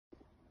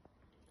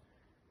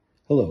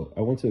Hello,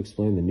 I want to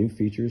explain the new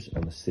features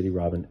on the City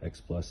Robin X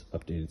Plus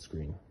updated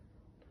screen.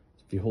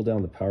 If you hold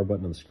down the power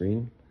button on the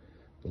screen,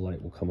 the light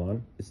will come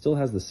on. It still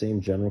has the same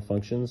general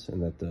functions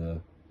in that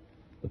the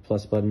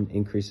plus button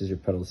increases your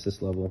pedal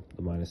assist level,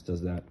 the minus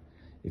does that.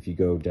 If you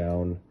go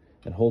down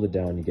and hold it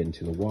down, you get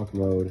into the walk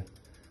mode.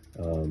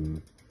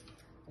 And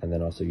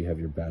then also you have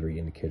your battery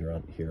indicator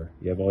on here.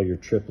 You have all your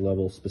trip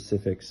level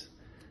specifics.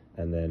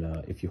 And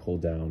then if you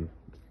hold down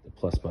the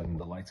plus button,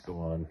 the lights go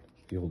on.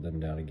 If you hold them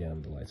down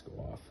again, the lights go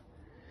off.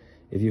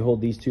 If you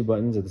hold these two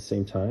buttons at the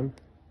same time,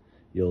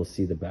 you'll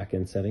see the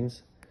back-end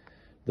settings.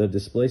 The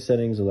display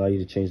settings allow you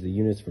to change the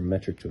units from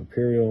metric to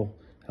imperial,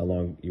 how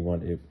long you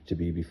want it to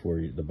be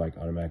before the bike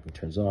automatically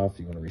turns off.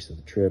 You want to reset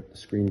the trip, the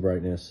screen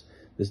brightness.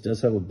 This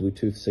does have a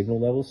Bluetooth signal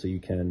level, so you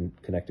can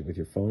connect it with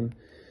your phone.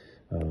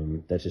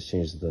 That just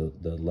changes the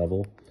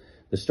level.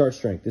 The start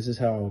strength, this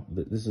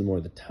is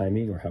more the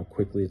timing or how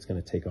quickly it's going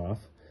to take off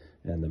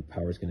and the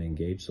power is going to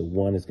engage. So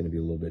 1 is going to be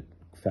a little bit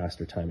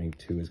faster timing,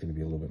 2 is going to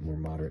be a little bit more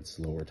moderate,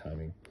 slower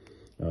timing.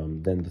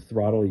 Then the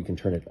throttle, you can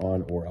turn it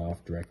on or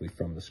off directly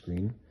from the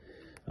screen.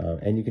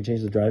 And you can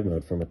change the drive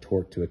mode from a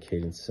torque to a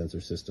cadence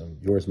sensor system.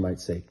 Yours might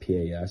say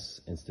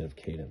PAS instead of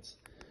cadence.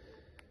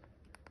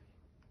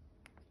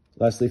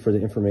 Lastly, for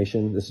the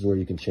information, this is where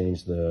you can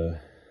change the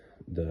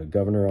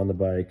governor on the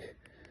bike.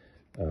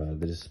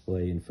 The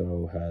display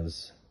info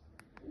has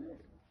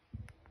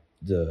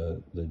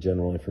the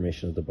general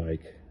information of the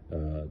bike,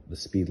 the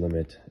speed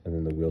limit, and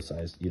then the wheel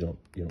size. You don't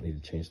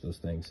need to change those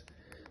things.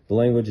 The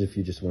language, if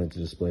you just wanted to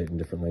display it in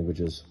different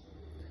languages.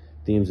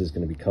 Themes is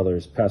going to be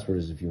colors. Password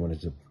is if you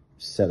wanted to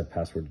set a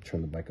password to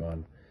turn the bike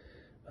on.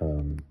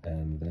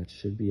 And that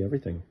should be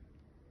everything.